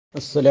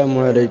السلام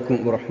عليكم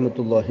ورحمة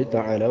الله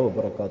تعالى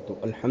وبركاته.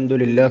 الحمد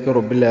لله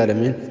رب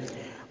العالمين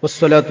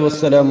والصلاة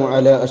والسلام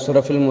على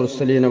أشرف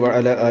المرسلين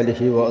وعلى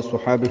آله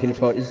وأصحابه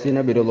الفائزين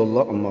برضا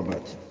الله أما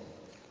بعد.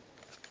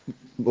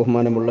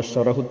 ബഹുമാനമുള്ള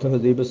ഷറഹു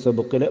തഹദീബ്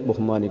സബക്കിലെ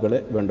ബഹുമാനികളെ,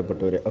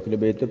 വേണ്ടപ്പെട്ടവരെ,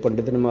 അഖിലബൈത്ത്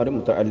പണ്ഡിതന്മാരും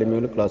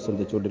മുതഅല്ലിമീങ്ങളും ക്ലാസ്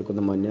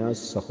ശ്രദ്ധിച്ചുകൊണ്ടിരിക്കുന്ന മാന്യ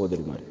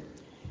സഹോദരിമാർ,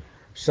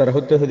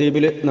 ഷറഹു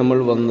തഹദീബിൽ നമ്മൾ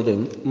വന്നത്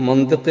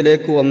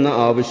മന്തിഖിലേക്ക് വന്ന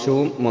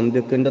ആവശ്യവും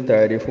മന്തിഖിൻ്റെ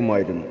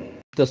താരീഫുമായിരുന്നു.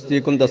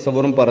 തസ്ദീഖും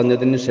തസവറും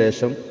പറഞ്ഞതിന്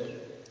ശേഷം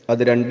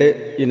അത് രണ്ട്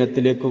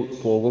ഇനത്തിലേക്ക്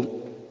പോകും,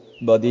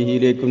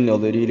 ബദീഹിയിലേക്കും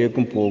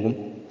നദരിയിലേക്കും പോകും.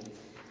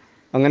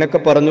 അങ്ങനെയൊക്കെ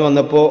പറഞ്ഞു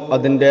വന്നപ്പോൾ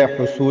അതിൻ്റെ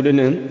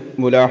ഹുസൂലിന്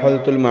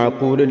മുലാഹദത്തുൽ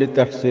മഅഖൂലി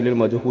തഹ്സീലിൽ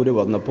മജ്ഹൂല്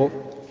വന്നപ്പോൾ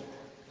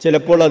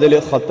ചിലപ്പോൾ അതിൽ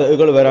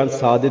ഖതഉകൾ വരാൻ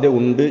സാധ്യത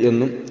ഉണ്ട്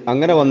എന്നും,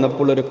 അങ്ങനെ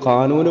വന്നപ്പോൾ ഒരു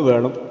കാനൂന്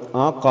വേണം.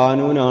 ആ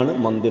കാനൂനാണ്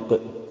മന്തിഖ്.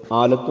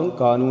 ആലത്തുൻ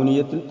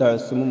കാനൂനിയത്തിൽ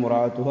തഅസ്സുമു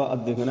മുറാഅത്തുഹ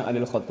അദ്ദിഹന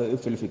അനിൽ ഖതഇ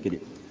ഫിൽ ഫിക്രി.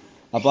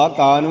 അപ്പോൾ ആ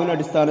കാനൂൻ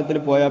അടിസ്ഥാനത്തിൽ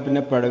പോയാൽ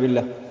പിന്നെ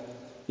പിഴവില്ല.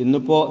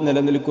 ഇന്നിപ്പോൾ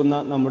നിലനിൽക്കുന്ന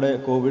നമ്മുടെ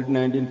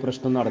COVID-19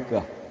 പ്രശ്നം നടക്കുക.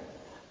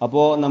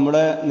 അപ്പോൾ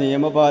നമ്മുടെ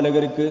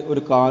നിയമപാലകർക്ക്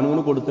ഒരു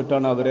കാനൂന്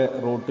കൊടുത്തിട്ടാണ് അവരെ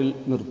റോട്ടിൽ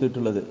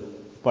നിർത്തിയിട്ടുള്ളത്,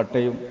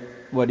 പട്ടയും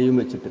വടിയും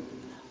വെച്ചിട്ട്.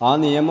 ആ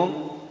നിയമം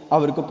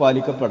അവർക്ക്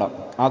പാലിക്കപ്പെടാം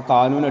ആ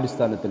കാനൂൻ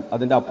അടിസ്ഥാനത്തിൽ.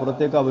 അതിൻ്റെ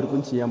അപ്പുറത്തേക്ക്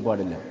അവർക്കും ചെയ്യാൻ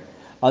പാടില്ല.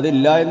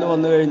 അതില്ല എന്ന്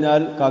വന്നു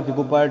കഴിഞ്ഞാൽ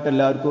കാക്കിക്കുപ്പായിട്ട്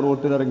എല്ലാവർക്കും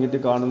റോട്ടിൽ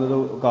ഇറങ്ങിയിട്ട്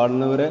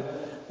കാണുന്നവരെ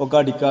ഒക്കെ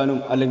അടിക്കാനും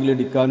അല്ലെങ്കിൽ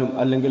ഇടിക്കാനും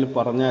അല്ലെങ്കിൽ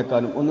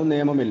പറഞ്ഞേക്കാനും ഒന്നും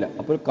നിയമമില്ല.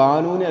 അപ്പോൾ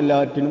കാനൂന്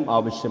എല്ലാറ്റിനും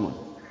ആവശ്യമാണ്.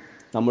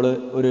 നമ്മൾ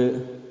ഒരു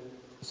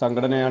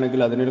സംഘടനയാണെങ്കിൽ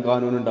അതിനൊരു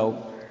കാനൂനുണ്ടാവും,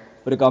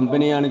 ഒരു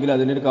കമ്പനിയാണെങ്കിൽ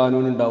അതിനൊരു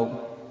കാനൂനുണ്ടാവും.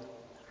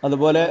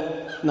 അതുപോലെ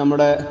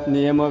നമ്മുടെ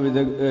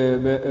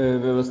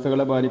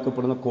വ്യവസ്ഥകളെ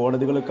പാലിക്കപ്പെടുന്ന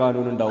കോടതികൾ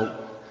കാനൂനുണ്ടാവും.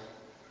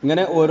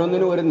 ഇങ്ങനെ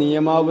ഓരോന്നിനും ഒരു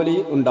നിയമാവലി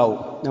ഉണ്ടാവും.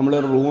 നമ്മൾ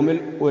റൂമിൽ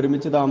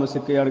ഒരുമിച്ച്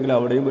താമസിക്കുകയാണെങ്കിൽ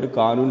അവിടെയും ഒരു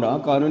കാനൂനുണ്ട്. ആ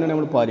കാനൂനാണ്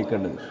നമ്മൾ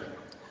പാലിക്കേണ്ടത്.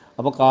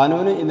 അപ്പോൾ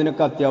കാനൂന്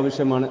ഇതിനൊക്കെ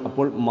അത്യാവശ്യമാണ്.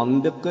 അപ്പോൾ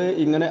മന്തിഖ്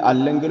ഇങ്ങനെ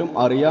അല്ലെങ്കിലും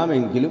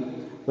അറിയാമെങ്കിലും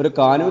ഒരു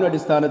കാനൂൻ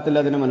അടിസ്ഥാനത്തിൽ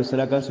അതിനെ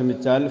മനസ്സിലാക്കാൻ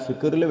ശ്രമിച്ചാൽ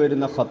ഫിക്റിൽ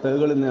വരുന്ന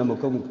ഖതഉകളിൽ നിന്ന്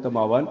നമുക്ക്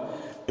മുക്തമാവാൻ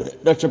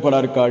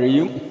രക്ഷപ്പെടാൻ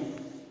കഴിയും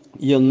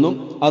എന്നും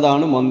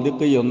അതാണ്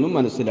മന്തിഖ് എന്നും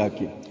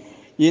മനസ്സിലാക്കി.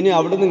 ഇനി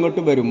അവിടെ നിന്ന്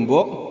ഇങ്ങോട്ട്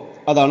വരുമ്പോൾ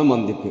അതാണ്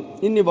മന്തിഖ്.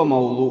 ഇനിയിപ്പോൾ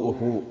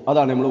മൗളൂഉഹു,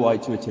 അതാണ് നമ്മൾ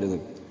വായിച്ചു വെച്ചിരുന്നത്.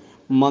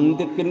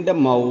 മന്തിഖിൻ്റെ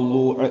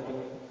മൗളൂഅ്,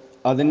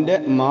 അതിൻ്റെ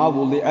മാ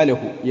വുളിഅ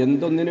ലഹു,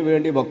 എന്തൊന്നിനു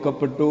വേണ്ടി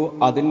വെക്കപ്പെട്ടു,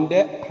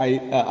 അതിൻ്റെ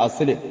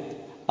അസ്ല്,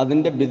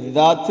 അതിൻ്റെ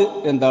ബിദ്ദാത്ത്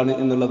എന്താണ്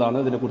എന്നുള്ളതാണ്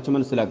ഇതിനെക്കുറിച്ച്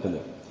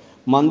മനസ്സിലാക്കുന്നത്.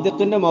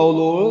 മന്തിഖിൻ്റെ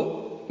മൗളൂഅ്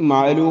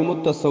മഅലൂമു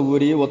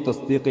തസവ്വുരി വ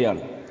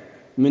തസ്ദീഖിയാണ്.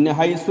 മിൻ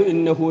ഹൈസു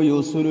ഇന്നഹു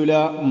യുസ്ലു ല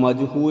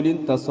മജ്ഹൂലിൻ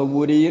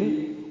തസവ്വുരിൻ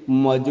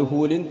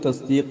മജ്ഹൂലിൻ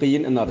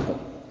തസ്ദീഖിൻ എന്നർത്ഥം.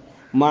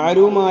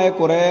 മഅലൂമായ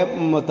കുറേ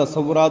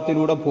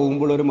തസവ്വുറാത്തിലൂടെ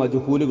പോകുമ്പോൾ ഒരു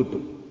മജ്ഹൂല്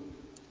കിട്ടും,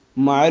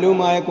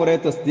 മഅലൂമായ കുറേ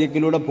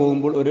തസ്ദീഖിലൂടെ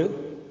പോകുമ്പോൾ ഒരു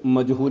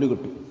മജ്ഹൂല്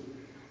കിട്ടും.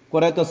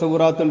 കുറേ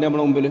തസവ്വുറാത്തുണ്ട്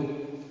നമ്മുടെ മുമ്പിൽ.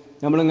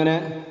 നമ്മളിങ്ങനെ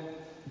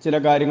ചില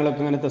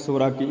കാര്യങ്ങളൊക്കെ ഇങ്ങനെ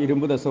തസവ്വുറാക്കി,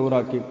 ഇരുമ്പ്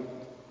തസവ്വുറാക്കി,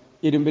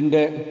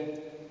 ഇരുമ്പിൻ്റെ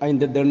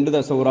അതിൻ്റെ ദണ്ട്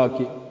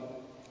തസവ്വുറാക്കി,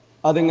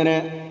 അതിങ്ങനെ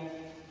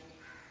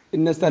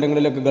ഇന്ന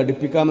സ്ഥലങ്ങളിലൊക്കെ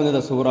ഘടിപ്പിക്കാമെന്ന്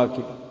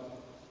തസവ്വുറാക്കി,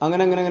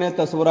 അങ്ങനെ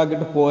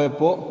തസവ്വുറാക്കിയിട്ട്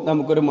പോയപ്പോൾ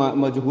നമുക്കൊരു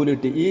മജ്ഹൂൽ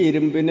കിട്ടി. ഈ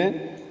ഇരുമ്പിന്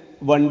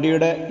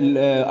വണ്ടിയുടെ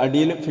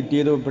അടിയിൽ ഫിറ്റ്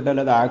ചെയ്ത് വിട്ടാൽ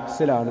അത്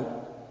ആക്സിലാണ്,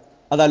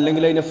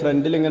 അതല്ലെങ്കിൽ അതിൻ്റെ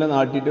ഫ്രണ്ടിൽ ഇങ്ങനെ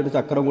നാട്ടിയിട്ട് ഒരു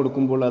ചക്രം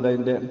കൊടുക്കുമ്പോൾ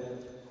അതതിൻ്റെ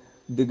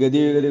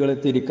ഗതിവിഗതികളെ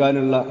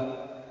തിരിക്കാനുള്ള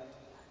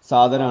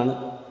സാധനമാണ്.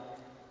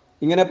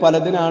 ഇങ്ങനെ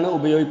പലതിനാണ്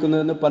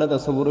ഉപയോഗിക്കുന്നതെന്ന് പല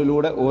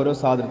തസവ്വുറിലൂടെ ഓരോ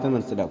സാധനത്തെ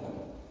മനസ്സിലാക്കും.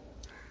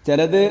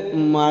 ചിലത്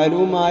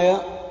മാലൂമായ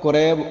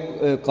കുറേ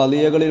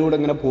കളിയകളിലൂടെ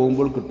ഇങ്ങനെ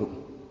പോകുമ്പോൾ കിട്ടും.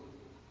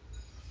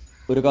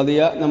 ഒരു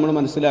കളിയ നമ്മൾ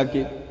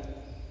മനസ്സിലാക്കി,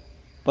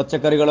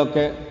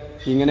 പച്ചക്കറികളൊക്കെ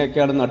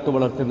ഇങ്ങനെയൊക്കെയാണ് നട്ടു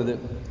വളർത്തുന്നത്,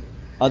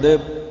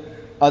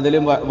 അതിൽ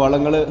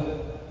വളങ്ങൾ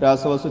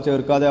രാസവസ്തു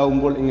ചേർക്കാതെ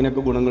ആകുമ്പോൾ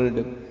ഇങ്ങനെയൊക്കെ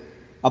ഗുണങ്ങളുണ്ട്.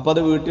 അപ്പോൾ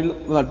അത് വീട്ടിൽ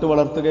നട്ടു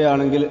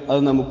വളർത്തുകയാണെങ്കിൽ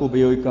അത് നമുക്ക്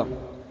ഉപയോഗിക്കാം.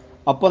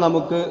 അപ്പോൾ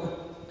നമുക്ക്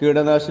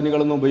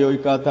കീടനാശിനികളൊന്നും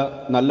ഉപയോഗിക്കാത്ത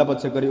നല്ല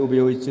പച്ചക്കറി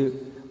ഉപയോഗിച്ച്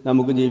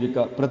നമുക്ക്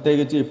ജീവിക്കാം.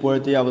 പ്രത്യേകിച്ച്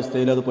ഇപ്പോഴത്തെ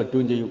അവസ്ഥയിൽ അത്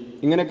പറ്റുകയും ചെയ്യും.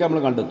 ഇങ്ങനെയൊക്കെ നമ്മൾ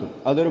കണ്ടെത്തും.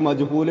 അതൊരു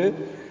മജ്ഹൂല്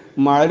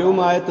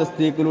മഅലൂമായ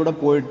തസ്ദീഖിലൂടെ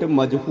പോയിട്ട്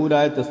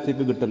മജ്ഹൂലായ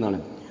തസ്ദീഖ് കിട്ടുന്നതാണ്.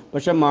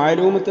 പക്ഷേ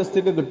മഅലൂമു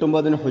തസ്ദീഖ് കിട്ടുമ്പോൾ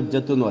അതിന്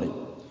ഹുജ്ജത്ത് എന്ന് പറയും.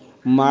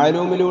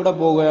 മഅലൂമിലൂടെ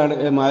പോവുകയാണ്,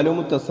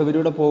 മഅലൂമു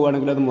തസ്വീരിലൂടെ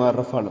പോവുകയാണെങ്കിൽ അത്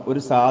മുഅറഫാണ്. ഒരു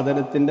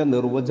സാധനത്തിൻ്റെ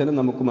നിർവചനം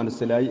നമുക്ക്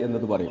മനസ്സിലായി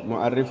എന്നത് പറയും,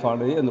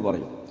 മുഅറിഫാണ് എന്ന്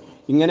പറയും.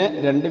 ഇങ്ങനെ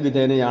രണ്ട്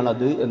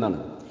വിധേനയാണത് എന്നാണ്.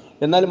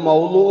 എന്നാൽ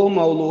മൗളൂ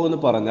എന്ന്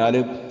പറഞ്ഞാൽ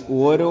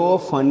ഓരോ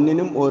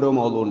ഫന്നിനും ഓരോ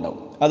മൗളൂ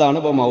ഉണ്ടാവും. അതാണ്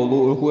ഇപ്പോൾ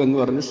മൗളൂഹു എന്ന്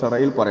പറഞ്ഞ്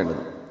ഷറയിൽ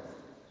പറയുന്നത്.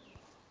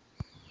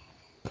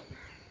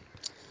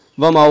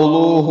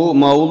 മൗളൂഹു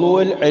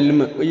മൗളൂഉൽ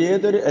ഇൽമ്,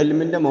 ഏതൊരു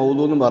ഇൽമിൻ്റെ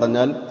മൗളൂ എന്ന്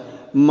പറഞ്ഞാൽ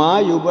മാ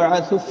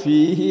യുബഅസു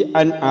ഫീഹി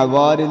അൻ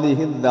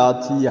അവാരിദിഹി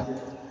ദാത്തിയ,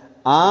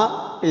 ആ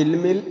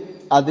ഇൽമിൽ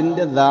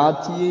അതിൻ്റെ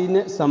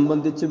ദാത്തിയെ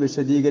സംബന്ധിച്ച്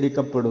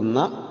വിശദീകരിക്കപ്പെടുന്ന,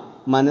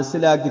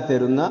 മനസ്സിലാക്കി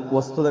തരുന്ന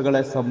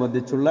വസ്തുതകളെ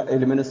സംബന്ധിച്ചുള്ള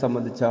ഇൽമിനെ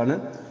സംബന്ധിച്ചാണ്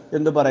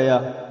എന്ത് പറയാ,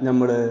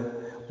 നമ്മൾ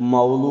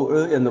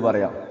മൗളൂഅ് എന്ന്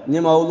പറയാം. ഇനി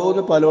മൗളൂ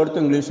എന്ന്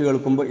പലയിടത്തും ഇംഗ്ലീഷ്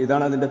കേൾക്കുമ്പോൾ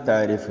ഇതാണ് അതിൻ്റെ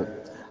താരിഫ്.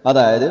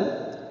 അതായത്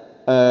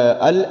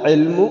അൽ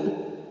ഇൽമു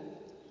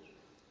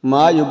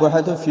മാ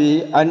യുബഅസു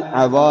ഫീഹി അൻ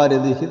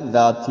അവാരിദിഹി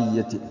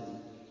ദാത്തിയത്തി,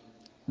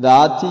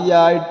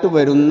 ദാത്തിയായിട്ട്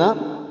വരുന്ന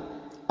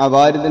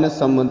അവാരിദിനെ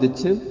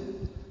സംബന്ധിച്ച്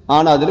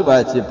ആണ് അതിൽ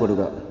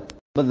വായിച്ചപ്പെടുക.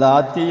 അപ്പോൾ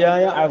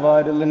ദാത്തിയായ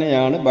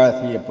അവാരിദിനെയാണ് ബഅസ്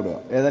ചെയ്യപ്പെടുക.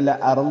 ഏതല്ല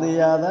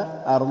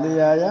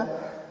അർദിയായ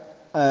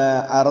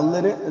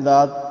അർദിന്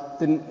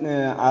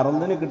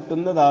അർദിന്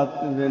കിട്ടുന്ന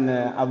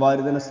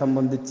അവാരിദിനെ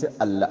സംബന്ധിച്ച്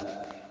അല്ല,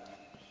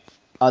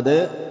 അത്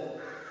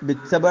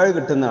ബിത്തബഅ്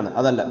കിട്ടുന്നതാണ്.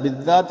 അതല്ല,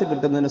 ബിദ്ദാത്ത്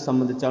കിട്ടുന്നതിനെ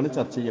സംബന്ധിച്ചാണ്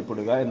ചർച്ച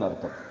ചെയ്യപ്പെടുക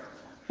എന്നർത്ഥം.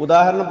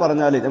 ഉദാഹരണം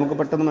പറഞ്ഞാൽ നമുക്ക്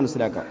പെട്ടെന്ന്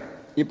മനസ്സിലാക്കാം.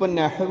 ഇപ്പം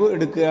നഹ്വ്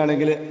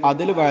എടുക്കുകയാണെങ്കിൽ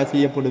അതിൽ ബഅസ്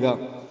ചെയ്യപ്പെടുക,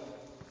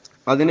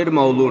 അതിനൊരു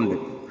മൗദൂ ഉണ്ട്.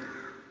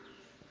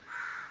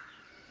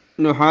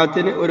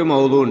 നുഹാത്തിന് ഒരു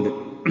മൗദൂ ഉണ്ട്.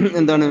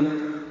 എന്താണ്?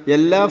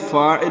 എല്ലാ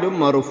ഫാഇലും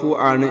മർഫൂ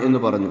ആണ് എന്ന്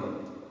പറഞ്ഞു.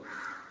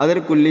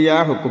 അതൊരു കുല്ലിയാ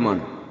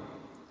ഹുക്കുമാണ്.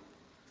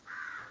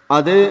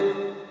 അത്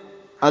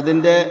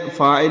അതിൻ്റെ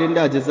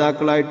ഫാഇലിൻ്റെ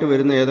അജ്സാക്കളായിട്ട്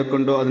വരുന്ന ഏതൊക്കെ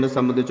ഉണ്ടോ അതിനെ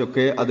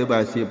സംബന്ധിച്ചൊക്കെ അത്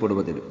ബഅസ്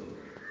ചെയ്യപ്പെടും.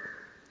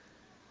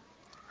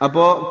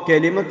 അപ്പോൾ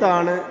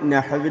കെലിമത്താണ്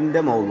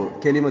നഹവിൻ്റെ മൗദൂ.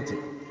 കെലിമത്ത്,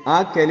 ആ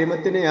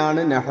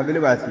കെലിമത്തിനെയാണ് നഹവിൽ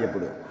ബഅസ്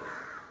ചെയ്യപ്പെടുക.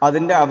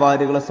 അതിൻ്റെ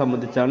അവാരികളെ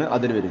സംബന്ധിച്ചാണ്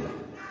അതിൽ വരിക.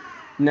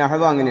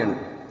 നഹവ് അങ്ങനെയാണ്.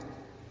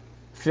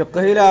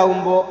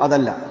 ഫിഖ്ഹിലാവുമ്പോൾ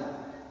അതല്ല.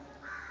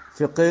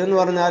 ഫിഖ് എന്ന്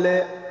പറഞ്ഞാൽ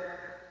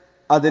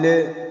അതിൽ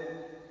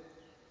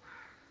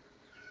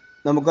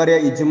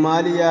നമുക്കറിയാം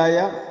ഇജ്മാലിയായ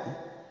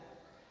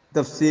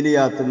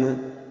തഫ്സീലിയാത്തുനിന്ന്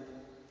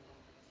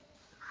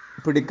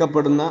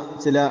പിടിക്കപ്പെടുന്ന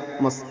ചില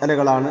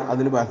മസ്അലകളാണ്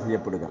അതിൽ ബഹസ്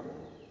ചെയ്യപ്പെടുക.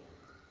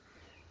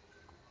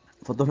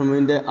 ഫത്ഹുൽ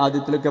മുഈനിന്റെ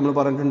ആദ്യത്തിലൊക്കെ നമ്മൾ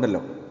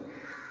പറഞ്ഞിട്ടുണ്ടല്ലോ,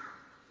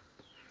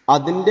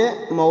 അതിൻ്റെ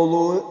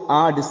മൗദൂ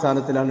ആ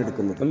അടിസ്ഥാനത്തിലാണ്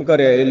എടുക്കുന്നത്.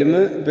 നമുക്കറിയാം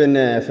ഇൽമ്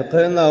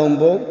ഫിഖ്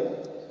എന്നാവുമ്പോൾ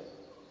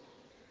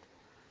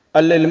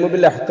അൽ-ഇൽമു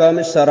ബിൽ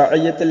അഹ്കാമി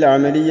ശർഇയ്യത്തി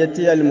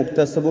അമലിയ്യത്തി അൽ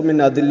മുക്തസബു മിൻ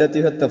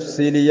അദില്ലത്തിഹ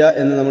തഫ്സീലിയ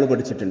എന്ന് നമ്മൾ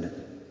പഠിച്ചിട്ടുണ്ട്.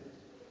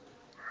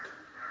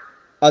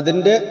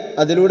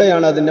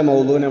 അതിലൂടെയാണ് അതിൻ്റെ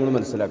മൗദൂനെ നമ്മൾ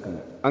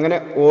മനസ്സിലാക്കുന്നത്. അങ്ങനെ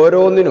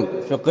ഓരോന്നിനും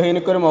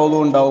ഫിഖ്ഹിനൊരു മൗദൂ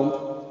ഉണ്ടാവും,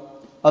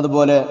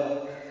 അതുപോലെ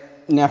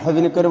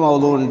നഹ്വിനൊരു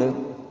മൗദൂ ഉണ്ട്,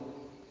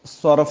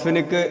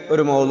 സ്വറഫിനിക്ക്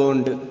ഒരു മൗദൂ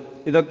ഉണ്ട്.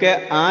 ഇതൊക്കെ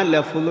ആ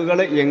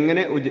ലഫ്ളുകളെ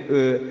എങ്ങനെ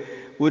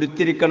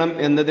ഉരുത്തിരിക്കണം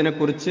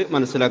എന്നതിനെക്കുറിച്ച്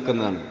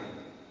മനസ്സിലാക്കുന്നതാണ്.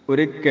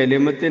 ഒരു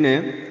കലിമത്തിന്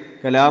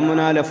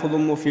കലാമുന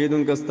ലഫ്ളും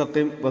മുഫീദും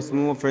കസ്തഖിം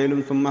വസ്മു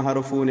ഫഇലും സുമ്മ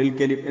ഹർഫൂനിൽ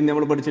കലിം എന്ന്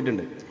നമ്മൾ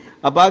പഠിച്ചിട്ടുണ്ട്.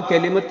 അപ്പോൾ ആ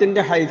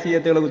കലിമത്തിൻ്റെ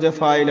ഹൈസിയത്തുകളെ കുറിച്ച്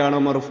ഫായിലാണോ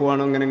മർഫൂ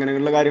ആണോ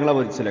അങ്ങനെയുള്ള കാര്യങ്ങളാണ്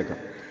മനസ്സിലാക്കാം.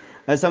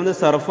 അതേസമയത്ത്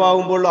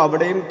സർഫാവുമ്പോൾ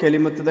അവിടെയും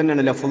കലിമത്ത്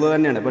തന്നെയാണ്, ലഫ്ള്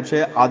തന്നെയാണ്. പക്ഷേ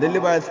അതിൽ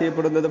ബഅസ്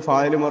ചെയ്യപ്പെടുന്നത്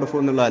ഫായിൽ മർഫൂ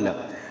എന്നുള്ളതല്ല.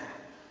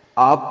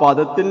 ആ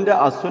പദത്തിൻ്റെ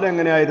അസ്ൽ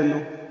എങ്ങനെയായിരുന്നു?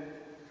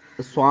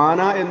 സ്വാന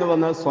എന്ന്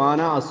പറഞ്ഞാൽ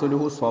സ്വാന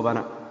അസ്ലുഹു സ്വബന,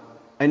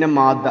 അതിൻ്റെ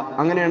മാദ്ദ.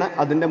 അങ്ങനെയാണ്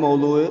അതിൻ്റെ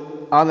മൗദൂ.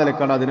 ആ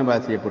നിലക്കാണ് അതിനെ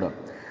ബഅസ് ചെയ്യപ്പെടുക.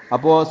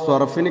 അപ്പോൾ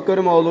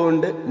സ്വറഫിനിക്കൊരു മൗദൂ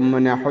ഉണ്ട്,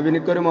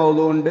 നഹ്വിനിക്കൊരു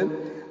മൗദൂ ഉണ്ട്,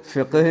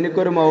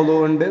 ഫിഖ്ഹിനിക്കൊരു മൗദൂ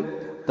ഉണ്ട്,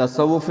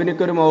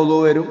 തസവുഫിനിക്കൊരു മൗദൂ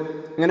വരും.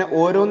 ഇങ്ങനെ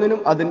ഓരോന്നിനും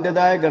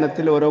അതിൻ്റെതായ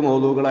ഗണത്തിൽ ഓരോ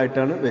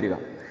മൗദൂകളായിട്ടാണ് വരിക.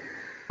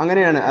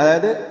 അങ്ങനെയാണ്.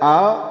 അതായത് ആ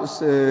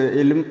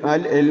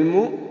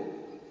ഇൽമു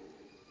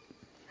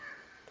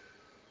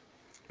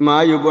മാ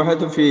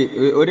യുബഹതു ഫീ,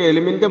 ഒരു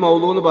എലിമിൻ്റെ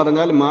മൗദൂ എന്ന്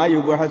പറഞ്ഞാൽ മാ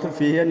യുബഹതു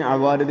ഫീഹി അൻ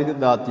അവാരിദിഹി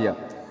ദാത്തിയ,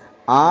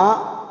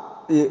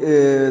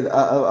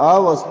 ആ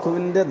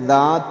വസ്തുവിൻ്റെ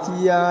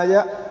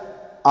ദാത്തിയായ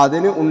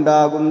അതിന്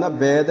ഉണ്ടാകുന്ന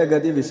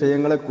ഭേദഗതി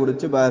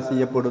വിഷയങ്ങളെക്കുറിച്ച് ബഹസ്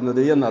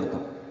ചെയ്യപ്പെടുന്നത്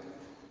എന്നർത്ഥം.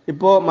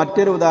 ഇപ്പോൾ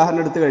മറ്റൊരു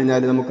ഉദാഹരണം എടുത്തു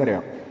കഴിഞ്ഞാൽ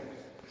നമുക്കറിയാം,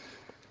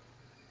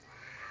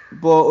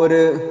 ഇപ്പോൾ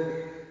ഒരു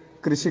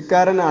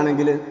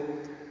കൃഷിക്കാരനാണെങ്കിൽ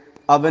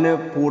അവന്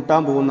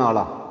പൂട്ടാൻ പോകുന്ന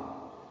ആളാണ്,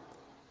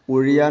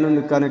 ഉഴിയാനും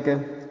നിൽക്കാനൊക്കെ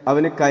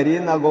അവന്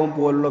കരിയും നഖവും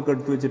പോലുള്ളൊക്കെ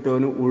എടുത്തു വെച്ചിട്ട്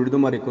അവന്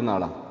ഉഴുതുമറിക്കുന്ന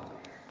ആളാണ്.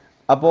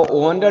 അപ്പോൾ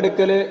ഓൻ്റെ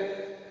അടുക്കൽ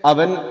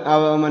അവൻ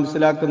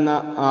മനസ്സിലാക്കുന്ന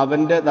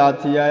അവൻ്റെ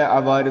ദാത്തിയായ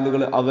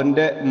അവാരിദുകൾ,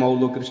 അവൻ്റെ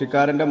മൗദൂ,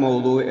 കൃഷിക്കാരൻ്റെ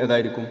മൗദൂ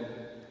ഏതായിരിക്കും?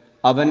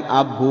 അവൻ ആ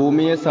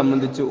ഭൂമിയെ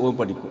സംബന്ധിച്ച്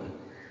പഠിക്കും.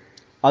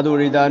 അത്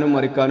ഉഴുതാനും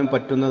മറിക്കാനും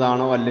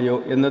പറ്റുന്നതാണോ അല്ലയോ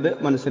എന്നത്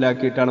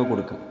മനസ്സിലാക്കിയിട്ടാണ്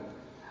കൊടുക്കുക.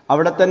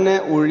 അവിടെ തന്നെ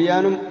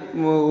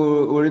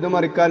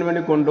ഉഴുതുമറിക്കാൻ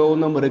വേണ്ടി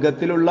കൊണ്ടുപോകുന്ന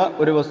മൃഗത്തിലുള്ള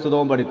ഒരു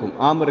വസ്തുതവും പഠിക്കും.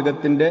 ആ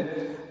മൃഗത്തിൻ്റെ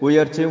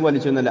ഉയർച്ചയും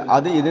വലിച്ചൊന്നുമല്ല,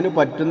 അത് ഇതിന്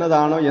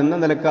പറ്റുന്നതാണോ എന്ന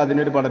നിലക്ക്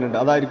അതിനൊരു പഠനമുണ്ട്.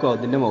 അതായിരിക്കും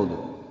അതിൻ്റെ മൗദൂ.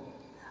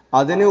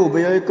 അതിന്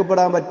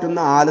ഉപയോഗിക്കപ്പെടാൻ പറ്റുന്ന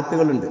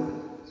ആലത്തുകളുണ്ട്.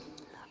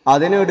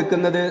 അതിനെ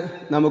എടുക്കുന്നത്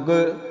നമുക്ക്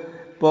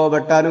ഇപ്പോൾ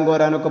വെട്ടാനും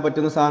കോരാനൊക്കെ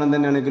പറ്റുന്ന സാധനം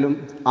തന്നെയാണെങ്കിലും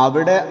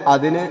അവിടെ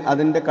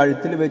അതിൻ്റെ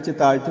കഴുത്തിൽ വെച്ച്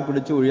താഴ്ത്തി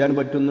പിടിച്ച് ഒഴിയാൻ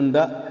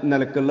പറ്റുന്നുണ്ട്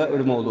നിലക്കുള്ള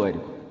ഒരു മൗദൂ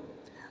ആയിരിക്കും.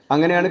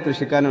 അങ്ങനെയാണ്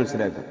കൃഷിക്കാരനെ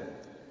മനസ്സിലാക്കുക.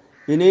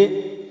 ഇനി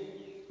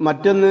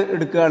മറ്റൊന്ന്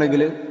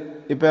എടുക്കുകയാണെങ്കിൽ,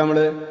 ഇപ്പം നമ്മൾ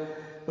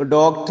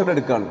ഡോക്ടർ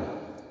എടുക്കുകയാണ്.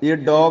 ഈ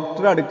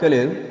ഡോക്ടർ അടുക്കൽ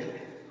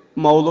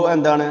മൗദൂ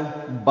എന്താണ്?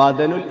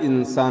 ബദനുൽ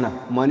ഇൻസാന,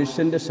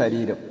 മനുഷ്യൻ്റെ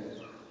ശരീരം.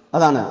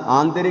 അതാണ്,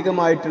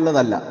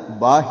 ആന്തരികമായിട്ടുള്ളതല്ല,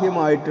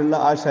 ബാഹ്യമായിട്ടുള്ള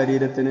ആ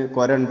ശരീരത്തിന്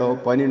കൊരണ്ടോ,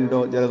 പനിയുണ്ടോ,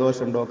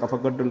 ജലദോഷമുണ്ടോ,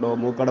 കഫക്കെട്ടുണ്ടോ,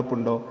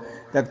 മൂക്കടപ്പുണ്ടോ,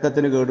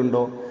 രക്തത്തിന്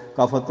കേടുണ്ടോ,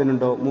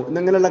 കഫത്തിനുണ്ടോ,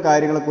 ഇങ്ങനെയുള്ള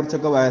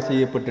കാര്യങ്ങളെക്കുറിച്ചൊക്കെ ബഹസ്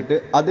ചെയ്യപ്പെട്ടിട്ട്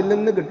അതിൽ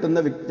നിന്ന് കിട്ടുന്ന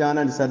വിജ്ഞാന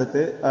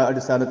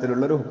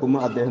അടിസ്ഥാനത്തിലുള്ളൊരു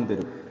ഹുക്മ അദ്ദേഹം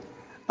തരും.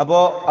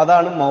 അപ്പോൾ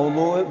അതാണ്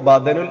മൗദൂ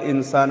ബദനുൽ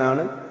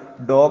ഇൻസാനാണ്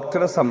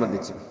ഡോക്ടറെ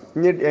സംബന്ധിച്ച്.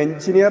 ഇനി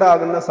എഞ്ചിനീയർ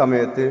ആകുന്ന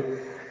സമയത്ത്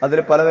അതിൽ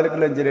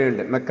പലതരത്തിലുള്ള എഞ്ചിനീയർ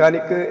ഉണ്ട്.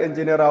 മെക്കാനിക്ക്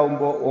എഞ്ചിനീയർ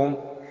ആകുമ്പോൾ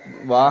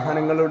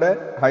വാഹനങ്ങളുടെ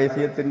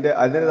ഹൈസിയത്തിൻ്റെ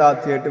അതിന്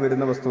ദാത്തിയായിട്ട്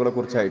വരുന്ന വസ്തുക്കളെ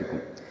കുറിച്ചായിരിക്കും.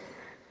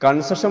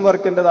 കൺസ്ട്രക്ഷൻ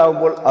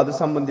വർക്കിൻ്റെതാകുമ്പോൾ അത്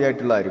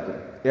സംബന്ധിയായിട്ടുള്ളതായിരിക്കും.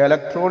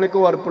 ഇലക്ട്രോണിക്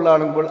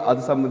വർക്കുകളാകുമ്പോൾ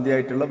അത്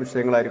സംബന്ധിയായിട്ടുള്ള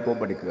വിഷയങ്ങളായിരിക്കും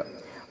പഠിക്കുക.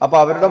 അപ്പോൾ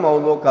അവരുടെ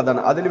മൗദൂ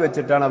അതാണ്. അതിൽ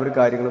വെച്ചിട്ടാണ് അവർ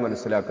കാര്യങ്ങൾ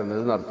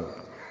മനസ്സിലാക്കുന്നത് എന്നർത്ഥം.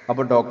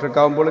 അപ്പോൾ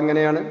ഡോക്ടർക്കാവുമ്പോൾ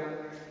ഇങ്ങനെയാണ്,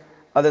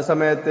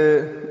 അതേസമയത്ത്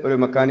ഒരു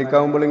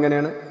മെക്കാനിക്കാവുമ്പോൾ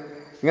ഇങ്ങനെയാണ്.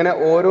 ഇങ്ങനെ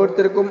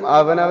ഓരോരുത്തർക്കും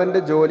അവനവൻ്റെ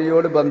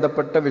ജോലിയോട്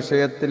ബന്ധപ്പെട്ട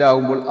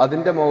വിഷയത്തിലാവുമ്പോൾ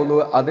അതിൻ്റെ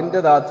അതിൻ്റെ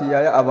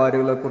ദാത്തിയായ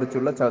അവാരുകളെ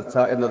കുറിച്ചുള്ള ചർച്ച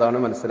എന്നതാണ്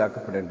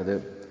മനസ്സിലാക്കപ്പെടേണ്ടത്.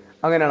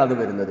 അങ്ങനെയാണ് അത്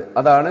വരുന്നത്.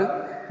 അതാണ്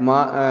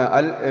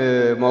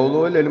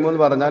മൗലൂൽ ഇൽമു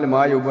എന്ന് പറഞ്ഞാൽ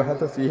മാ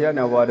യുബഹത്ത് ഫിഹ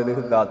നവാരിദ്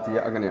ദാത്തിയ,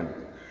 അങ്ങനെയാണ്.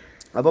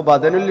 അപ്പോൾ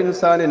ബദനുൽ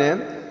ഇൻസാനിനെ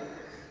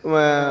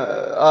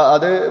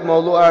അത്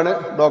മൗലു ആണ്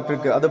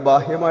ഡോക്ടർക്ക്, അത്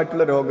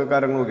ബാഹ്യമായിട്ടുള്ള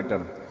രോഗകാരങ്ങൾ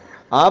നോക്കിയിട്ടാണ്.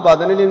 ആ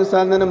ബദനുൽ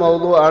ഇൻസാൻ തന്നെ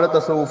മൗലു ആണ്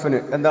തസവുഫിന്.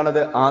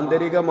 എന്താണത്?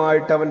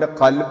 ആന്തരികമായിട്ട് അവൻ്റെ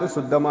ഖൽബ്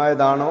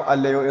ശുദ്ധമായതാണോ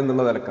അല്ലയോ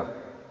എന്നുള്ള നിലക്കാണ്.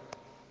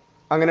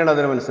 അങ്ങനെയാണ്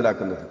അതിനെ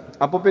മനസ്സിലാക്കുന്നത്.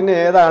 അപ്പോൾ പിന്നെ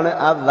ഏതാണ്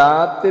ആ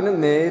ദാത്തിന്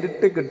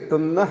നേരിട്ട്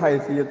കിട്ടുന്ന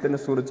ഹൈസിയത്തിനെ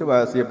കുറിച്ച്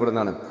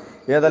ചെയ്യപ്പെടുന്നതാണ്,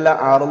 ഏതല്ല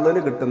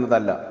അർളിന്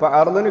കിട്ടുന്നതല്ല. ഇപ്പം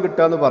അർളിന്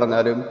കിട്ടുക എന്ന്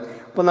പറഞ്ഞാലും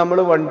ഇപ്പം നമ്മൾ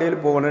വണ്ടിയിൽ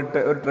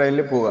ഒരു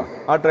ട്രെയിനിൽ പോവുക,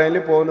 ആ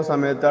ട്രെയിനിൽ പോകുന്ന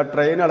സമയത്ത് ആ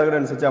ട്രെയിൻ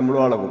ഇളകിനനുസരിച്ച്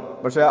നമ്മളും ഇളകും.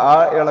 പക്ഷേ ആ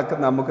ഇളക്ക്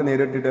നമുക്ക്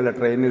നേരിട്ടിട്ടല്ല,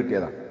 ട്രെയിനിന്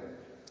കിട്ടിയതാണ്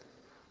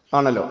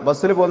ആണല്ലോ.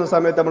 ബസ്സിൽ പോകുന്ന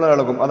സമയത്ത് നമ്മൾ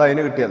ഇളകും, അത്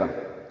അതിന് കിട്ടിയതാണ്.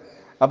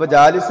 അപ്പോൾ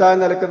ജാലിസായ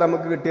നിലക്ക്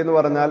നമുക്ക് കിട്ടിയെന്ന്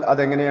പറഞ്ഞാൽ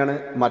അതെങ്ങനെയാണ്?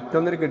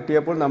 മറ്റൊന്നിന്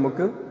കിട്ടിയപ്പോൾ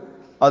നമുക്ക്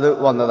അത്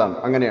വന്നതാണ്,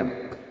 അങ്ങനെയാണ്,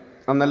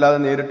 അന്നല്ലാതെ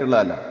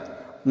നേരിട്ടുള്ളതല്ല.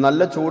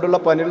 നല്ല ചൂടുള്ള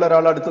പനിയുള്ള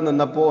ഒരാളടുത്ത്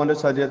നിന്നപ്പോൾ അവൻ്റെ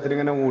ശരീരത്തിന്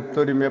ഇങ്ങനെ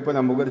ഒത്തൊരുമിയപ്പോൾ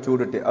നമുക്കൊരു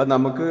ചൂട് കിട്ടി. അത്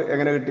നമുക്ക്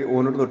എങ്ങനെ കിട്ടി?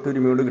 ഓനോട്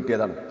തൊട്ടൊരുമയോട്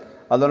കിട്ടിയതാണ്.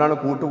 അതുകൊണ്ടാണ്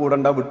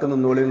കൂട്ടുകൂടണ്ട വിട്ടു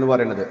നിന്നോളി എന്ന്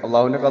പറയുന്നത്.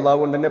 അള്ളാഹുവിൻ്റെ കലാവ്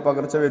കൊണ്ട് തന്നെ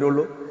പകർച്ച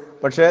വരുള്ളൂ.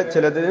 പക്ഷേ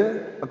ചിലതിന്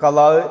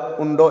കലാവ്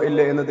ഉണ്ടോ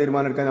ഇല്ലേ എന്ന്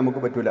തീരുമാനമെടുക്കാൻ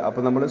നമുക്ക് പറ്റൂല.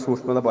 അപ്പം നമ്മൾ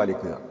സൂക്ഷ്മത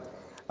പാലിക്കുക.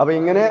 അപ്പം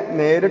ഇങ്ങനെ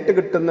നേരിട്ട്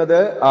കിട്ടുന്നത്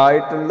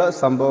ആയിട്ടുള്ള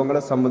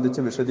സംഭവങ്ങളെ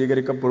സംബന്ധിച്ച്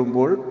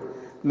വിശദീകരിക്കപ്പെടുമ്പോൾ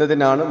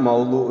എന്നതിനാണ്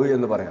മൗലൂ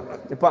എന്ന് പറയാം.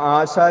 ഇപ്പം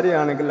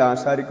ആശാരിയാണെങ്കിൽ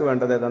ആശാരിക്ക്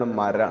വേണ്ടത് ഏതാണ്?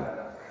 മരമാണ്.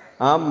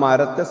 ആ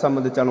മരത്തെ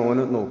സംബന്ധിച്ചാണ്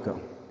ഓന് നോക്കുക.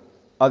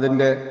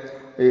 അതിൻ്റെ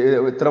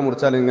ഇത്ര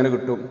മുറിച്ചാൽ ഇങ്ങനെ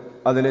കിട്ടും,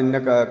 അതിൽ ഇന്ന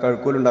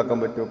കഴുക്കൂലുണ്ടാക്കാൻ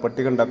പറ്റുമോ,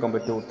 പട്ടിക ഉണ്ടാക്കാൻ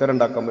പറ്റുമോ, ഉത്തരം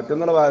ഉണ്ടാക്കാൻ പറ്റുമോ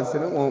എന്നുള്ള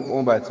വായസിന്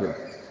ഓൻ ബാച്ച് ചെയ്യും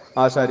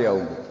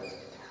ആശാരിയാവുമ്പോൾ.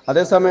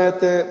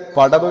 അതേസമയത്ത്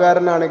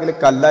പടവുകാരനാണെങ്കിൽ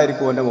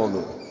കല്ലായിരിക്കും ഓൻ്റെ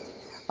മൗലൂ.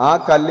 ആ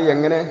കല്ല്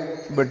എങ്ങനെ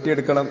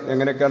വെട്ടിയെടുക്കണം,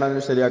 എങ്ങനെയൊക്കെയാണ്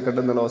അതിന്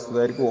ശരിയാക്കേണ്ടത് എന്നുള്ള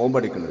വസ്തുതായിരിക്കും ഓൻ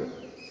പഠിക്കുന്നത്.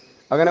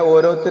 അങ്ങനെ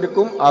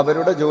ഓരോരുത്തർക്കും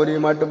അവരുടെ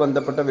ജോലിയുമായിട്ട്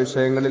ബന്ധപ്പെട്ട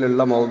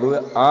വിഷയങ്ങളിലുള്ള മൗലൂ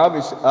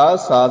ആ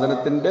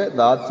സാധനത്തിൻ്റെ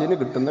ദാത്തിന്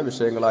കിട്ടുന്ന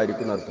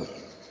വിഷയങ്ങളായിരിക്കും നടത്തും.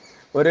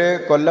 ഒരു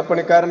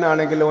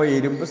കൊല്ലപ്പണിക്കാരനാണെങ്കിലോ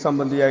ഇരുമ്പ്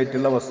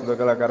സംബന്ധിയായിട്ടുള്ള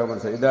വസ്തുതകളൊക്കെ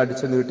മനസ്സിലായി, ഇത്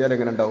അടിച്ച് നീട്ടിയാൽ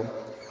എങ്ങനെ ഉണ്ടാവും.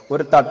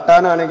 ഒരു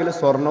തട്ടാനാണെങ്കിൽ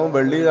സ്വർണവും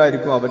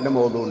വെള്ളിയതായിരിക്കും അവൻ്റെ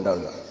മൗലൂ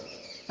ഉണ്ടാവുക.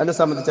 അതിനെ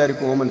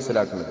സംബന്ധിച്ചായിരിക്കും ഓൻ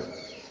മനസ്സിലാക്കുന്നത്.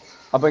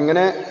 അപ്പം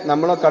ഇങ്ങനെ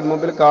നമ്മളെ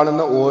കൺമുമ്പിൽ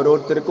കാണുന്ന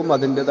ഓരോരുത്തർക്കും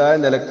അതിൻ്റെതായ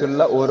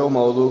നിലക്കുള്ള ഓരോ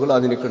മൗലൂകൾ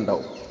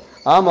അതിനൊക്കെയുണ്ടാവും.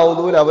 ആ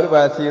മൗലൂവിൽ അവർ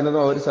ബാച്ച്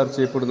ചെയ്യുന്നതും അവർ ചർച്ച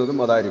ചെയ്യപ്പെടുന്നതും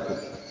അതായിരിക്കും.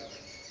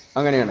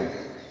 അങ്ങനെയാണ്.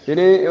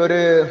 ഇനി ഒരു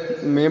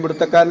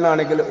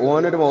മീൻപിടുത്തക്കാരനാണെങ്കിൽ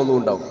ഓനൊരു മൗലൂ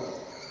ഉണ്ടാവും.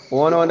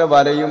 ഓനോൻ്റെ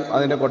വലയും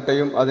അതിൻ്റെ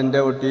കൊട്ടയും അതിൻ്റെ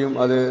ഒട്ടിയും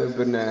അത്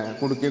പിന്നെ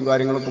കുടുക്കിയും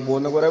കാര്യങ്ങളൊക്കെ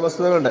പോകുന്ന കുറേ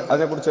വസ്തുതകളുണ്ട്.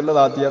 അതിനെക്കുറിച്ചുള്ള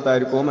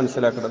ദാത്തിയാത്തായിരിക്കും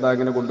മനസ്സിലാക്കേണ്ടത്.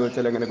 അങ്ങനെ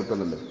കൊണ്ടുവച്ചാൽ എങ്ങനെ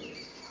കിട്ടുന്നുണ്ട്.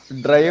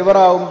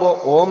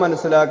 ഡ്രൈവറാവുമ്പോൾ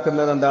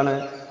മനസ്സിലാക്കുന്നത് എന്താണ്?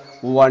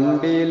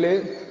 വണ്ടിയിൽ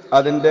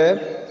അതിൻ്റെ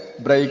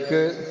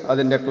ബ്രേക്ക്,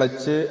 അതിൻ്റെ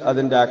ക്ലച്ച്,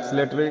 അതിൻ്റെ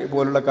ആക്സിലേറ്ററി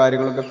പോലുള്ള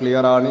കാര്യങ്ങളൊക്കെ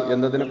ക്ലിയർ ആണ്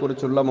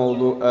എന്നതിനെക്കുറിച്ചുള്ള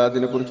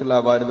അതിനെക്കുറിച്ചുള്ള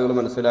അപാരതകൾ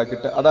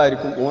മനസ്സിലാക്കിയിട്ട്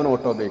അതായിരിക്കും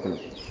ഓട്ടോ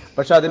ഉപയോഗിക്കുന്നത്.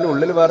 പക്ഷെ അതിൻ്റെ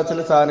ഉള്ളിൽ വേറെ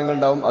ചില സാധനങ്ങൾ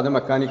ഉണ്ടാവും, അത്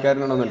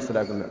മെക്കാനിക്കാരനാണോ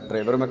മനസ്സിലാക്കുന്നത്.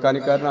 ഡ്രൈവർ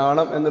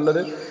മെക്കാനിക്കാരനാണ്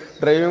എന്നുള്ളത്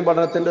ഡ്രൈവിംഗ്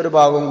പഠനത്തിൻ്റെ ഒരു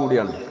ഭാഗവും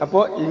കൂടിയാണ്.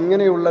 അപ്പോൾ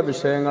ഇങ്ങനെയുള്ള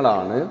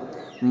വിഷയങ്ങളാണ്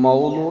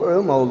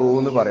മൗലൂ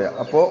എന്ന് പറയാം.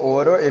 അപ്പോൾ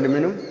ഓരോ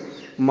എലിമിനും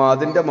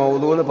അതിൻ്റെ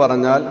മൗലൂ എന്ന്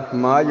പറഞ്ഞാൽ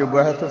മാ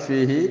യുബഹത്ത്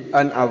ഫീഹി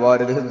അൻ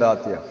അവാരിദ്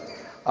ദാത്തിയ,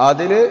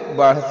 അതിൽ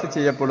ബഹസ്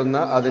ചെയ്യപ്പെടുന്ന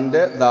അതിൻ്റെ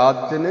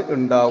ദാത്തിന്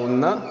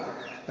ഉണ്ടാവുന്ന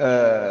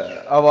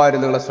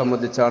അവാരിദുകളെ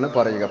സംബന്ധിച്ചാണ്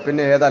പറയുക.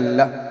 പിന്നെ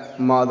ഏതല്ല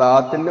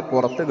ദാത്തിന്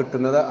പുറത്ത്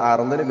കിട്ടുന്നത്,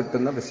 അറുതിന്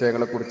കിട്ടുന്ന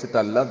വിഷയങ്ങളെ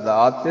കുറിച്ചിട്ടല്ല,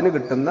 ദാത്തിന്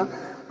കിട്ടുന്ന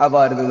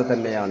അവാരിദുകൾ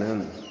തന്നെയാണ്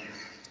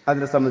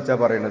അതിനെ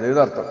സംബന്ധിച്ചാണ് പറയുന്നത്.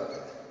 ഇതർത്ഥം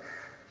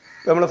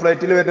നമ്മൾ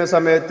ഫ്ലൈറ്റിൽ വരുന്ന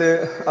സമയത്ത്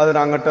അതിന്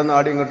അങ്ങോട്ടൊന്ന്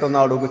ആടി ഇങ്ങോട്ടൊന്ന്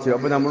ആടുകയൊക്കെ ചെയ്യും.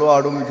 അപ്പോൾ നമ്മളും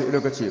ആടും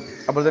ഇതിലൊക്കെ ചെയ്യും.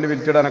 അപ്പോൾ തന്നെ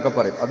വിറ്റിടാനൊക്കെ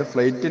പറയും. അത്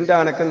ഫ്ലൈറ്റിൻ്റെ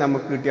അനക്കം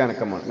നമുക്ക് കിട്ടിയ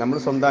അനക്കമാണ്, നമ്മൾ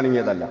സ്വന്തം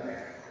അനങ്ങിയതല്ല.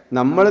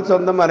 നമ്മൾ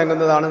സ്വന്തം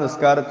അനങ്ങുന്നതാണ്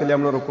നിസ്കാരത്തിൽ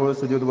നമ്മൾ റുക്കൂ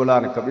സുജൂദ് പോലെ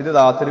അനക്കം. ഇത്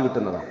ദാത്തിന്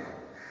കിട്ടുന്നതാണ്.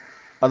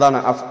 അതാണ്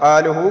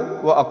അഫ്ആലുഹു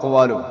വ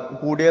അഖ്വാലുഹു,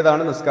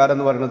 കൂടിയതാണ് നിസ്കാരം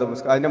എന്ന് പറയുന്നത്.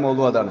 അതിൻ്റെ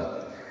മൗലൂ അതാണ്.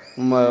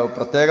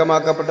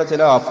 പ്രത്യേകമാക്കപ്പെട്ട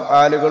ചില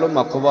അഫ്ആലുകളും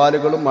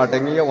അഖ്വാലുകളും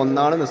അടങ്ങിയ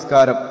ഒന്നാണ്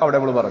നിസ്കാരം. അവിടെ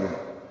നമ്മൾ പറഞ്ഞു.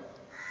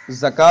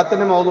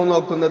 സക്കാത്തിൻ്റെ മൗലൂ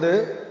നോക്കുന്നത്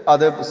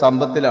അത്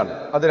സമ്പത്തിലാണ്.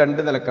 അത്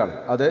രണ്ട് നിലക്കാണ്.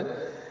 അത്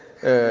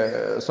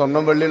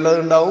സ്വർണം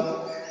വെള്ളിയുള്ളതുണ്ടാവും,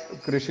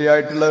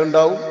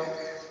 കൃഷിയായിട്ടുള്ളതുണ്ടാവും.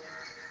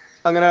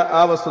 അങ്ങനെ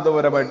ആ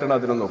വസ്തുതപരമായിട്ടാണ്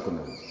അതിനെ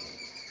നോക്കുന്നത്.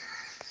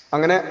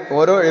 അങ്ങനെ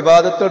ഓരോ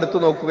ഇബാദത്ത് എടുത്തു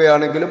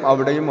നോക്കുകയാണെങ്കിലും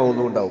അവിടെയും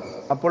മൗലൂ ഉണ്ടാവും.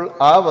 അപ്പോൾ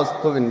ആ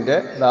വസ്തുവിൻ്റെ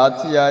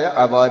ദാത്തിയായ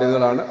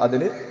അവാരുകളാണ്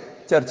അതിൽ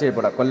ചർച്ച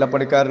ചെയ്യപ്പെടുക.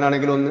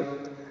 കൊല്ലപ്പണിക്കാരനാണെങ്കിൽ ഒന്ന്,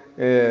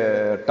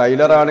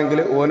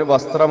 ടൈലറാണെങ്കിൽ ഓന്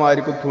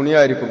വസ്ത്രമായിരിക്കും,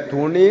 തുണിയായിരിക്കും.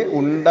 തുണി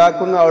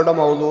ഉണ്ടാക്കുന്ന ആളുടെ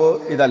മൗലൂ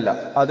ഇതല്ല,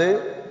 അത്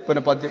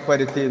പിന്നെ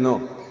പരുത്തിന്നോ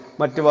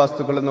മറ്റ്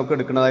വസ്തുക്കളിൽ നിന്നൊക്കെ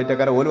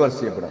എടുക്കുന്നതായിട്ടൊക്കെ ഓല് വർഷ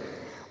ചെയ്യപ്പെടാം.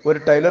 ഒരു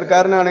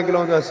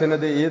ടൈലർക്കാരനാണെങ്കിലും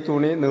ദർശനത് ഈ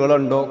തുണി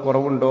നീളമുണ്ടോ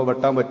കുറവുണ്ടോ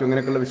വെട്ടാൻ പറ്റും,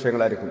 ഇങ്ങനെയൊക്കെയുള്ള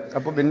വിഷയങ്ങളായിരിക്കും.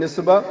 അപ്പോൾ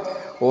ബിന്നിസ്ബ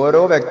ഓരോ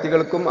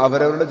വ്യക്തികൾക്കും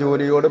അവരവരുടെ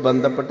ജോലിയോട്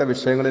ബന്ധപ്പെട്ട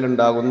വിഷയങ്ങളിൽ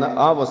ഉണ്ടാകുന്ന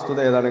ആ വസ്തുത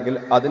ഏതാണെങ്കിൽ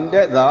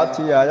അതിൻ്റെ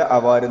ദാത്തിയായ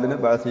അവാരിദിന്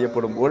ബാസ്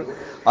ചെയ്യപ്പെടുമ്പോൾ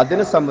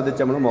അതിനെ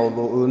സംബന്ധിച്ച് നമ്മൾ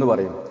മൗലൂ എന്ന്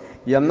പറയും.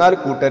 എന്നാൽ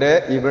കൂട്ടരെ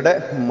ഇവിടെ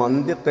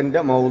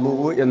മന്ദിത്തിൻ്റെ മൗലൂ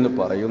എന്ന്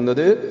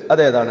പറയുന്നത്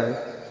അതേതാണ്?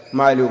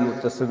 മാലൂമു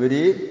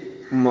തസ്വീരി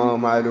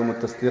മാലൂമു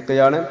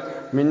തസ്ദീഖിയാണ്.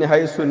 മിൻ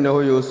ഹൈസു അന്നഹു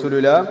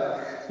യൂസുലുല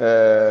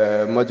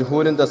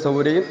മജ്ഹൂലുൻ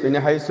തസവ്വുരിൻ മിൻ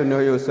ഹൈസു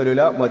അന്നഹു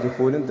യൂസുലുല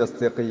മജ്ഹൂലുൻ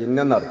തസ്ദീഖിൻ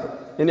എന്നർത്ഥം.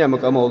 ഇനി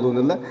നമുക്ക് ആ മൗലൂ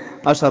എന്നുള്ള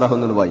ആ ഷറഹ്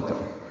ഒന്ന് വായിക്കാം.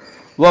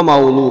 വ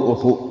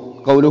മൗലൂഉഹു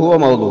ഖൗലുഹു വ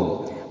മൗലൂ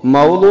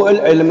മൗലൂ അൽ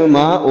ഇൽമു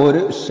മാ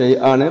ഒരു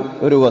ഷൈഅാണ്,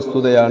 ഒരു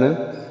വസ്തുതയാണ്.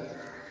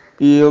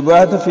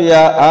 യുബാദ് ഫിയ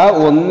ആ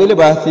ഒന്നിൽ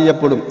ബഹസ്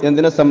ചെയ്യപ്പെടും.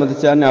 എന്തിനെ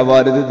സംബന്ധിച്ചാണ്?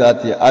 അവാരിദ്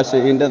ദാത്തിയ ആ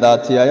ഷൈഇന്റെ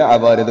ദാത്തിയായ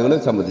അവാരിദുകളെ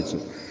സംബന്ധിച്ചു.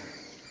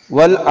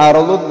 വൽ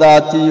അർളു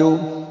ദാത്തിയു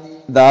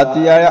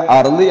ദാത്തിയായ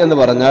അർള് എന്ന്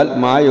പറഞ്ഞാൽ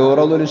മാ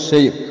യുറദുൽ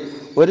ഷൈ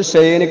ഒരു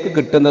ഷൈഇനിക്ക്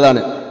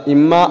കിട്ടുന്നതാണ്.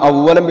 ഇമ്മ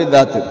അവ്വലം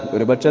ബിദാത്ത്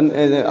ഒരു പക്ഷെ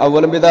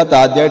അവ്വലം ബിദാത്ത്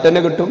ആദ്യമായിട്ട്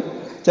തന്നെ കിട്ടും,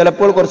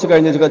 ചിലപ്പോൾ കുറച്ച്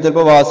കഴിഞ്ഞ്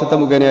ചിലപ്പോൾ വാസത്തെ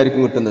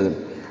മുഖേനയായിരിക്കും കിട്ടുന്നത്.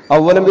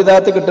 അവ്വലം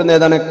ബിദാത്ത് കിട്ടുന്ന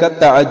ഏതാണ്?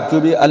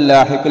 തഅജ്ജുബി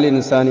അല്ലാഹിഖിൽ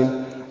ഇൻസാനി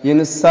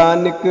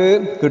ഇൻസാനിക്ക്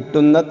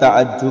കിട്ടുന്ന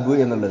തഅജ്ജുബ്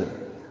എന്നുള്ളത്.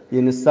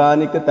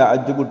 ഇൻസാനിക്ക്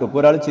തഅജ്ജുബ് കിട്ടും. ഇപ്പോൾ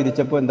ഒരാൾ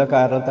ചിരിച്ചപ്പോൾ എന്താ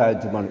കാരണം?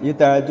 തഅജ്ജുബാണ്. ഈ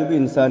തഅജ്ജുബ്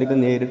ഇൻസാനിക്ക്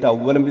നേരിട്ട്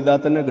അവ്വലം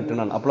ബിദാത്ത് തന്നെ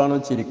കിട്ടണതാണ്. അപ്പോഴാണ്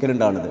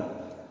ചിരിക്കലുണ്ടാകുന്നത്.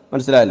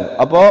 മനസ്സിലായല്ലോ?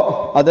 അപ്പോൾ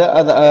അത്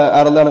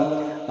അറലാണ്.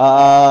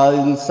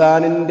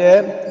 ഇൻസാനിൻ്റെ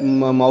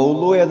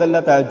മൗലൂ ഏതല്ല,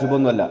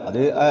 തഅജ്ജുബൊന്നുമല്ല.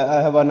 അത്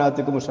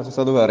ഹവാനാത്തിക്ക്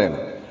മുഷഖ്സത് വേറെയാണ്.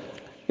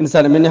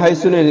 ഇൻസാൻ മിൻ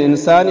ഹൈസുൻ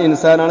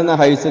ഇൻസാനാണെന്ന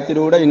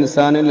ഹൈസത്തിലൂടെ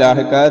ഇൻസാനിൽ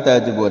ലാഹിക്കായ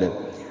തഅജ്ജുബ് പോലെ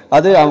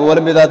അത്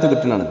അവ്വലം ബിദാത്ത്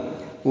കിട്ടണതാണ്.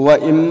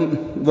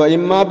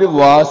 വഇമ്മാ ബി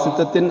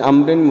വാസിതത്തിൻ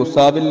അംറിൻ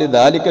മുസാബിൽ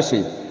ലിദാലിക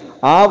ഷൈ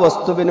ആ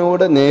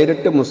വസ്തുവിനോട്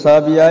നേരിട്ട്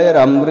മുസാബിയായ ഒരു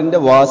അംറിന്റെ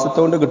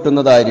വാസിതോണ്ട്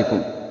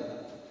കിട്ടുന്നതായിരിക്കും.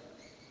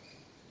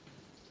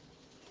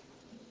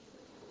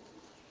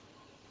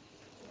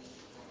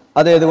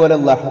 അതേതുപോലെ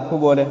ലഹഖ്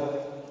പോലെ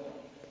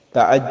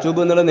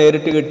തഅജ്ജുബ് എന്നുള്ള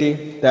നേരിട്ട് കിട്ടി.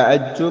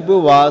 തഅജ്ജുബ്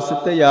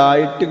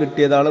വാസിതയായിട്ട്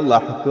കിട്ടിയതാണ്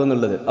ലഹഖ്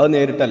എന്നുള്ളത്. അത്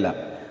നേരിട്ടല്ല,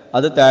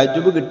 അത്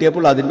തഅജ്ജുബ്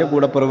കിട്ടിയപ്പോൾ അതിൻ്റെ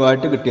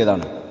കൂടപ്പുറമായിട്ട്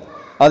കിട്ടിയതാണ്.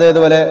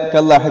 അതേതുപോലെ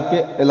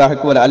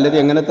ലഹഖ് പോലെ അല്ലെങ്കിൽ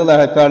എങ്ങനത്തെ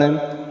ലഹക്കാണ്?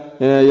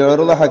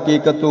 യുറുദു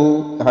ഹഖീഖത്തു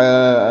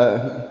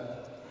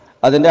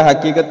അതിൻ്റെ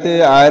ഹക്കീക്കത്ത്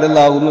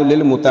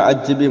ആയല്ലാകുന്നുള്ളിൽ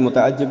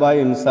മുതഅജ്ജിബായ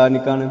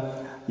ഇൻസാനിക്കാണ്.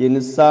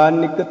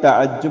 ഇൻസാനിക്ക്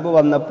തഅജ്ജുബ്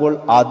വന്നപ്പോൾ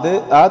അത്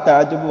ആ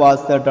തഅജ്ജുബ്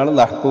വാസ്തവായിട്ടാണ്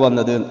ലഹ്ഖ്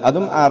വന്നത്.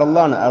 അതും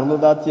അർളാണ്, അർളു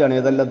ദാത്തിയാണ്,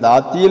 ഏതല്ല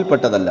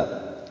ദാത്തിയിൽപ്പെട്ടതല്ല.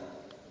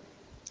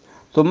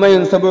 സുമ്മ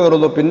ഇൻസബു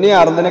ഉറുദു പിന്നെ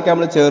അർളിനൊക്കെ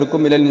നമ്മൾ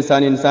ചേർക്കും. ഇലൽ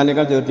ഇൻസാൻ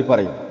ഇൻസാനേക്കാൾ ചേർത്തി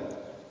പറയും.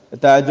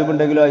 തഅജ്ജുബ്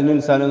ഉണ്ടെങ്കിലും അതിന്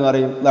ഇൻസാൻ എന്ന്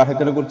പറയും,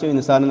 ലഹ്ഖിനെ കുറിച്ച്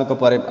ഇൻസാൻ എന്നൊക്കെ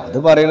പറയും. അത്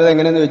പറയുന്നത്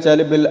എങ്ങനെയെന്ന്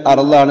വെച്ചാൽ ബിൽ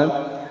അർളാണ്,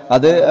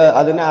 അത്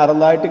അതിനെ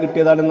അർളായിട്ട്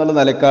കിട്ടിയതാണെന്നുള്ള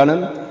നിലക്കാണ്.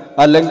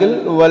 അല്ലെങ്കിൽ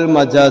വൽ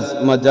മജാസ്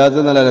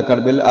എന്നുള്ള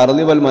നിലക്കാണ്. ബിൽ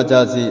അർളി വൽ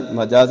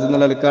മജാസ്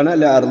എന്നുള്ള നിലക്കാണ്,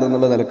 അല്ലെ അർള്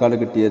എന്നുള്ള നിലക്കാണ്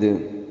കിട്ടിയത്.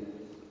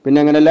 പിന്നെ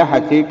അങ്ങനെയല്ല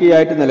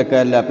ഹഖീഖിയായിട്ട്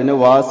നിലക്കല്ല, പിന്നെ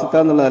വാസിത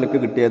എന്നുള്ള നിലക്ക്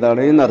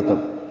കിട്ടിയതാണ് എന്നർത്ഥം.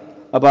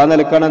 അപ്പോൾ ആ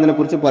നിലക്കാണ്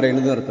അതിനെക്കുറിച്ച്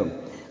പറയുന്നത് അർത്ഥം.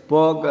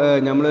 ഇപ്പോൾ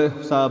നമ്മൾ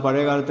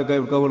പഴയ കാലത്തൊക്കെ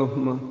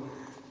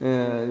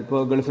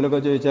ഇപ്പോൾ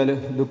ഗൾഫിലൊക്കെ ചോദിച്ചാൽ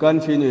ദുക്കാൻ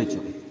ഫീ എന്ന്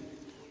ചോദിച്ചു.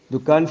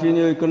 ദുക്കാൻ ഫീ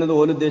എന്ന് ചോദിക്കുന്നത്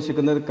ഓല്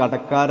ഉദ്ദേശിക്കുന്നത്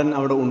കടക്കാരൻ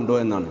അവിടെ ഉണ്ടോ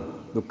എന്നാണ്.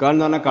 ദുക്കാൻ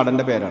എന്ന് പറഞ്ഞാൽ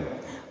കടൻ്റെ പേരാണ്.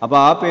 അപ്പോൾ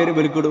ആ പേര്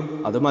വെലുക്കിടും.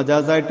 അത്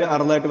മജാസായിട്ട്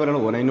അർളായിട്ട്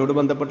പറയണം. ഓൻ അതിനോട്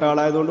ബന്ധപ്പെട്ട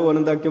ആളായതുകൊണ്ട്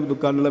ഓനെന്താക്കിയ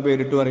ദുക്കാനുള്ള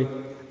പേരിട്ട് പറയും.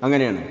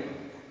 അങ്ങനെയാണ്.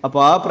 അപ്പോൾ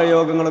ആ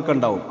പ്രയോഗങ്ങളൊക്കെ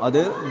ഉണ്ടാവും.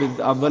 അത്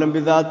അവ്വലം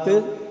ബിദാത്ത്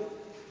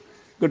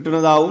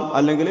കിട്ടുന്നതാവും,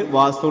 അല്ലെങ്കിൽ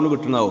വാസ്തവന്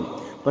കിട്ടുന്നതാവും.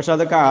 പക്ഷെ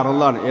അതൊക്കെ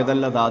അർളാണ്,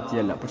 ഏതല്ല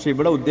ദാത്തിയല്ല. പക്ഷെ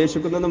ഇവിടെ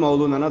ഉദ്ദേശിക്കുന്നത്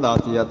മൗലൂ എന്ന് പറഞ്ഞാൽ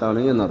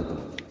ദാത്തിയാത്താണ് എന്നർത്ഥം.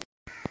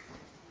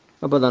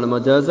 അപ്പോൾ അതാണ്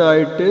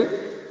മജാസായിട്ട്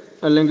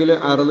അല്ലെങ്കിൽ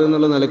അർള്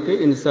എന്നുള്ള നിലയ്ക്ക്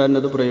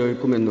ഇൻസാനത്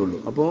പ്രയോഗിക്കും എന്നുള്ളൂ.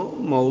 അപ്പോൾ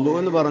മൗലൂ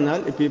എന്ന്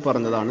പറഞ്ഞാൽ ഇപ്പോൾ ഈ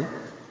പറഞ്ഞതാണ്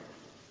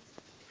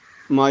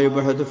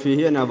മായുബഹദ്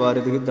ഫിഹി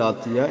അനവാരിദ്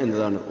ദാത്തിയ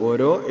എന്നതാണ്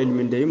ഓരോ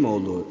ഇൽമിൻ്റെയും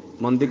മൗലൂ.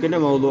 മന്തിക്കിൻ്റെ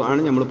മൗലൂ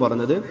ആണ് നമ്മൾ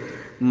പറഞ്ഞത്.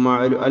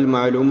 അൽ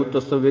മാലൂമു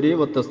തസ്വരി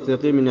വ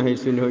തസ്ദീഖി മിൻ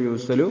ഹൈസു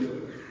യൂസലു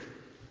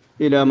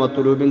ഇലാ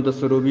മത്ലൂബിൻ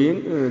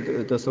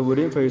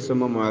തസവ്വുരിൻ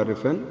ഫയുസമ്മ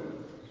മുഅറിഫൻ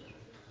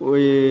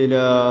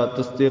ഇലാ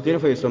തസ്ദീഖിൻ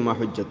ഫയുസമ്മ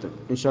ഹുജ്ജത്തൻ.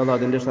 ഇൻഷാ അല്ലാഹ്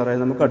അതിൻ്റെ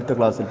ഷറഹ് നമുക്ക് അടുത്ത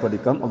ക്ലാസ്സിൽ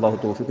പഠിക്കാം. അല്ലാഹു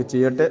തൗഫീഖ്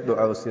ചെയ്യട്ടെ.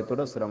 ദുആ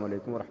വസിയത്തോടെ അസ്സലാമു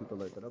അലൈക്കും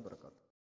വറഹ്മത്തുള്ളാഹി വബറകാതുഹു.